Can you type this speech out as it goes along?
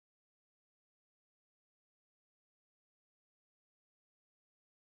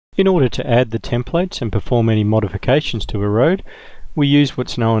In order to add the templates and perform any modifications to a road, we use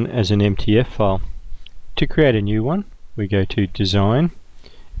what's known as an MTF file. To create a new one, we go to Design,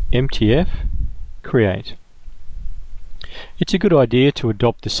 MTF, Create. It's a good idea to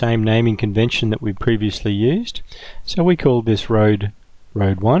adopt the same naming convention that we previously used, so we call this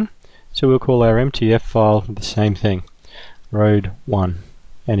ROAD1, so we'll call our MTF file the same thing, ROAD1,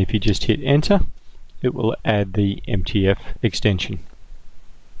 and if you just hit enter, it will add the MTF extension.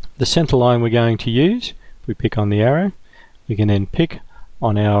 The center line we're going to use, if we pick on the arrow, we can then pick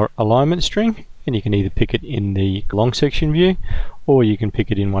on our alignment string, and you can either pick it in the long section view or you can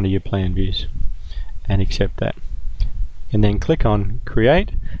pick it in one of your plan views and accept that. And then click on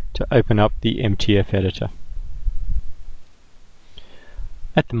Create to open up the MTF editor.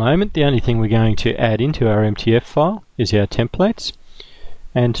 At the moment, the only thing we're going to add into our MTF file is our templates.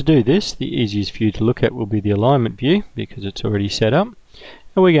 And to do this, the easiest view to look at will be the alignment view because it's already set up.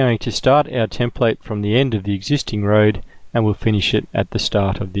 And we're going to start our template from the end of the existing road and we'll finish it at the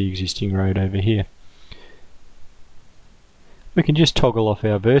start of the existing road over here. We can just toggle off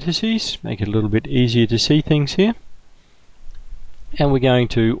our vertices, make it a little bit easier to see things here. And we're going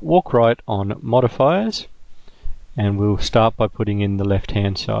to walk right on modifiers, and we'll start by putting in the left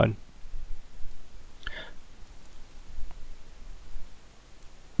hand side.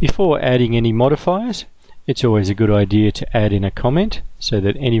 Before adding any modifiers, it's always a good idea to add in a comment so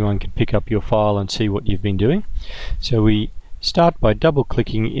that anyone can pick up your file and see what you've been doing. So we start by double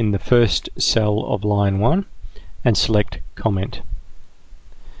clicking in the first cell of line 1 and select comment.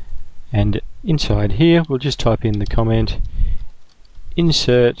 And inside here we'll just type in the comment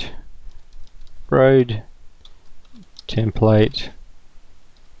insert road template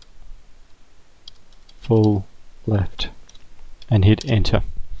full left and hit enter.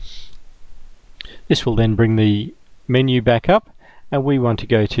 This will then bring the menu back up, and we want to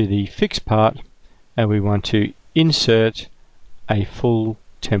go to the fix part and we want to insert a full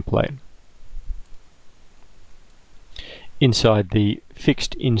template. Inside the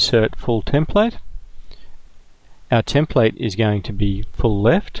fixed insert full template, our template is going to be full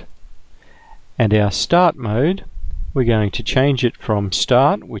left, and our start mode, we're going to change it from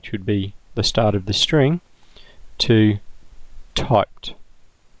start, which would be the start of the string, to typed.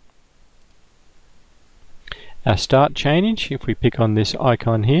 Our start change, if we pick on this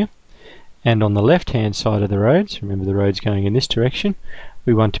icon here, and on the left hand side of the road, so remember the road's going in this direction,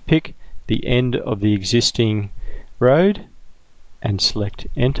 we want to pick the end of the existing road and select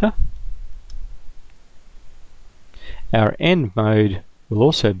enter. Our end mode will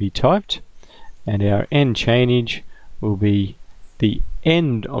also be typed, and our end change will be the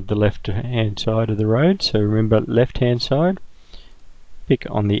end of the left hand side of the road, so remember left hand side, pick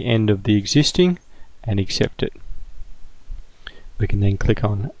on the end of the existing and accept it. We can then click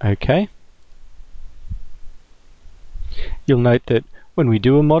on OK. You'll note that when we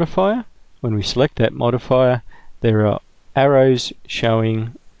do a modifier, when we select that modifier, there are arrows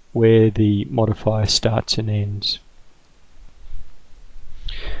showing where the modifier starts and ends.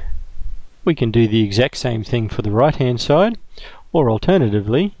 We can do the exact same thing for the right hand side, or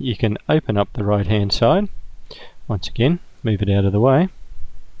alternatively you can open up the right hand side, once again move it out of the way,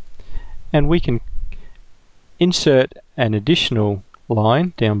 and we can insert an additional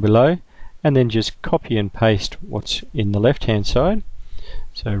line down below and then just copy and paste what's in the left hand side.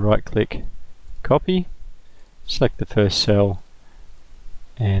 So right click, copy, select the first cell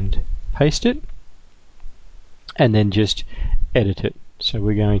and paste it, and then just edit it. So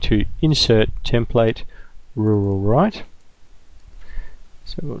we're going to insert template rural right,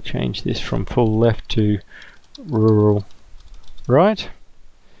 so we'll change this from full left to rural right,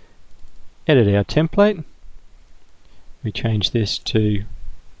 edit our template, we change this to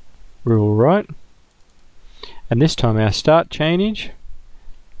rural right, and this time our start change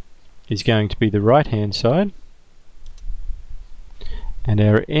is going to be the right hand side, and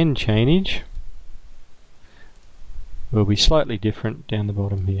our end change will be slightly different down the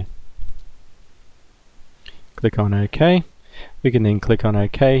bottom here. Click on OK. We can then click on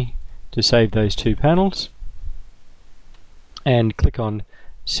OK to save those two panels, and click on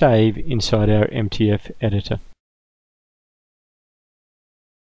Save inside our MTF editor.